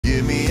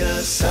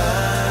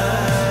sign.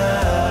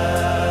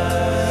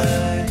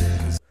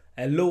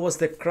 Hello, what's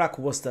the crack?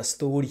 What's the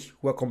story?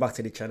 Welcome back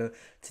to the channel.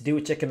 Today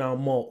we're checking out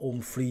more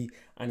Omfree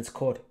and it's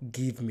called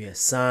Give Me a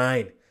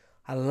Sign.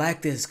 I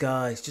like this,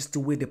 guys, just the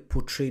way they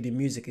portray the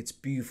music. It's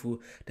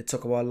beautiful. They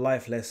talk about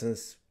life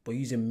lessons but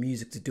using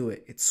music to do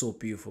it. It's so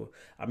beautiful.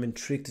 I'm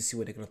intrigued to see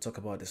what they're going to talk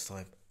about this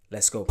time.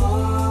 Let's go.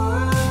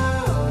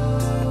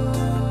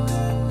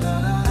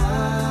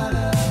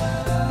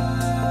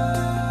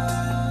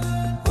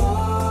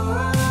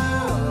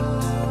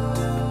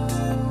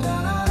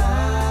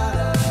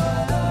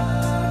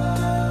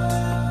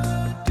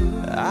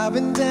 I've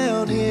been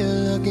down here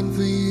looking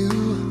for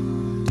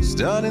you,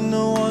 starting to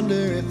wonder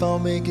if I'll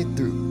make it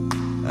through.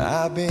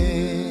 I've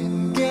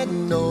been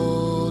getting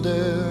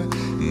older,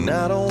 and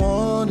I don't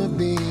wanna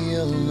be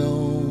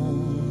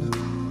alone.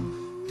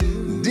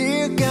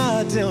 Dear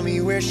God, tell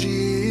me where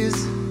she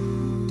is.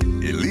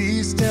 At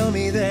least tell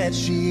me that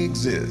she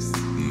exists.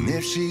 And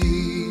if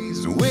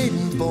she's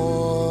waiting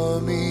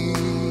for me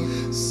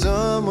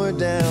somewhere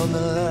down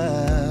the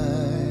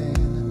line,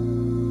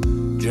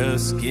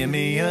 just give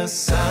me a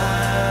sign.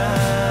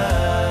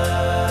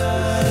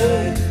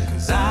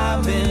 'Cause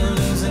I've been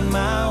losing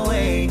my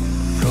way,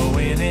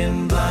 going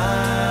in blind.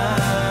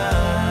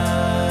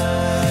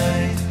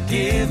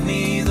 Give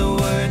me the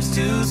words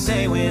to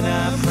say when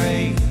I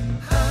pray.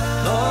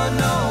 Lord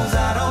knows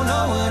I don't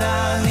know what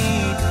I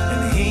need,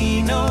 and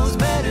He knows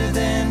better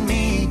than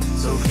me.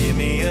 So give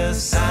me a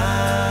sign.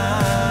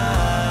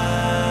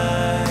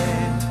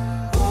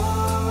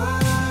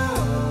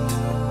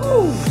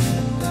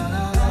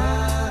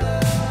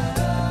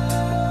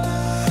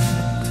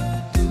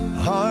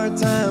 Hard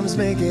times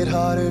make it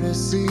harder to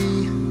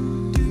see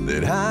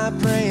that high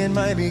praying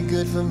might be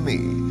good for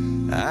me.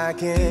 I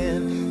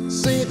can't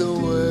say the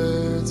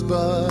words,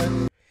 but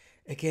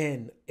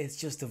Again, it's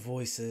just the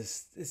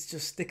voices. It's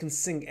just, they can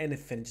sing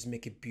anything, just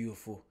make it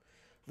beautiful.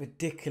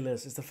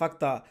 Ridiculous. It's the fact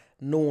that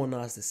no one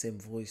has the same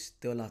voice.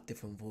 They all have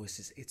different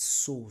voices. It's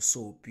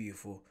so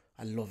beautiful.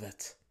 I love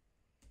it.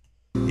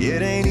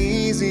 it ain't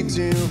easy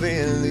to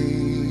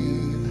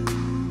believe.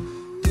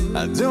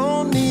 I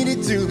don't need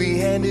it to be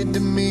handed to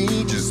me.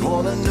 Just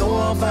wanna know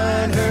I'll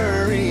find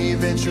her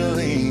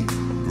eventually.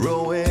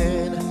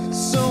 Growing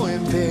so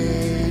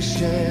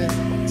impatient.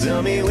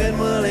 Tell me, when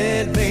will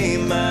it be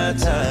my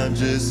time?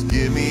 Just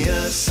give me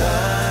a sign.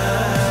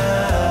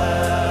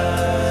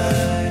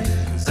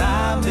 'Cause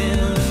I've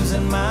been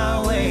losing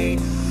my way,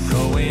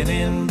 going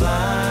in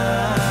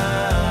blind.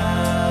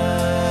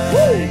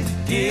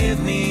 Give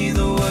me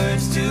the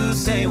words to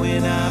say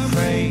when I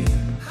pray.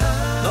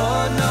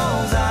 Lord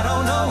knows I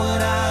don't know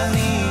what I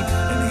need,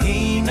 and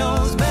He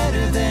knows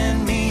better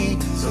than me.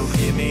 So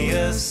give me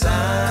a sign.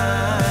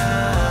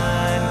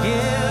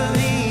 Give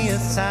me a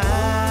sign.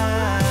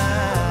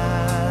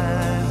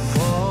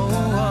 Whoa,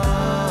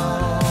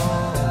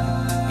 whoa.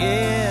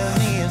 Give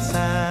me a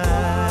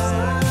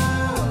sign.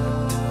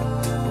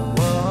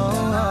 Whoa.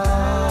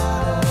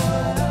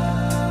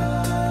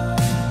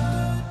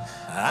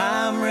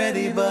 I'm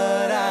ready,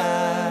 but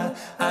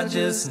I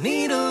just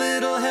need a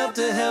little help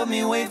to help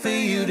me wait for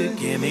you to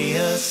give me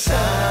a sign.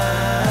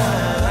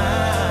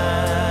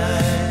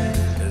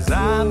 'Cause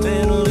I've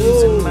been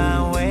losing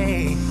my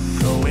way,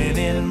 going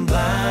in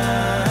blind.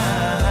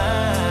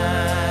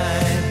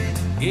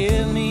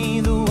 Give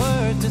me the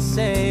word to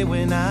say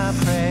when I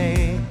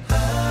pray.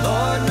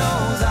 Lord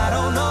knows I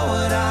don't know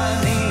what I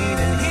need,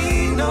 and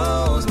He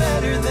knows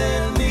better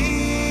than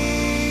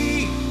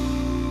me.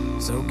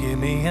 So give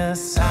me a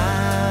sign.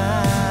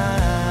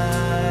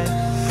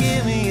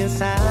 Give me a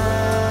sign.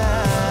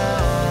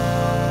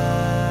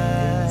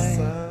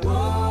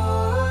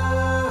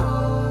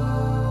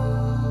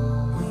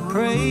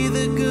 Pray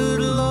the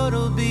good Lord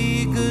will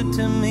be good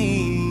to me.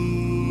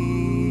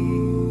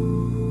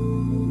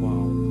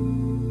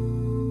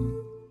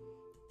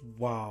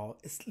 Wow.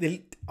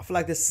 I feel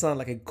like this sounds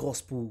like a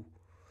gospel.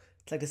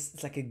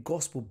 It's like a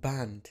gospel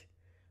band.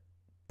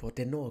 But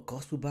they're not a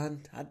gospel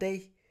band, are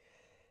they?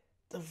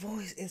 The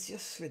voice is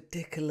just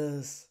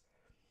ridiculous.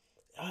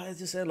 It's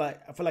just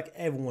like, I feel like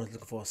everyone's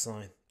looking for a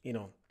sign. You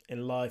know,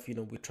 in life, you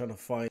know, we're trying to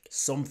find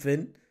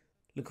something,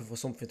 looking for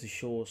something to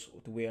show us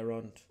the way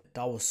around.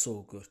 That was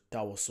so good.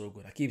 That was so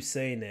good. I keep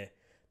saying it.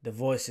 The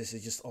voices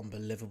is just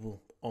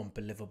unbelievable,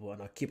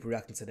 and I keep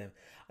reacting to them.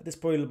 This is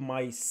probably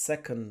my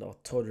second or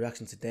third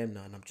reaction to them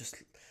now, and I'm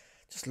just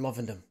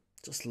loving them.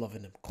 Just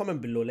loving them. Comment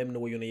below. Let me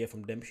know what you want to hear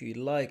from them. Make sure you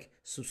like,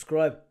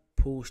 subscribe,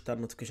 push that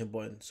notification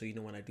button so you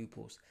know when I do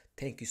post.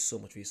 Thank you so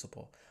much for your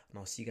support, and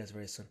I'll see you guys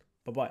very soon.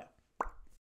 Bye bye.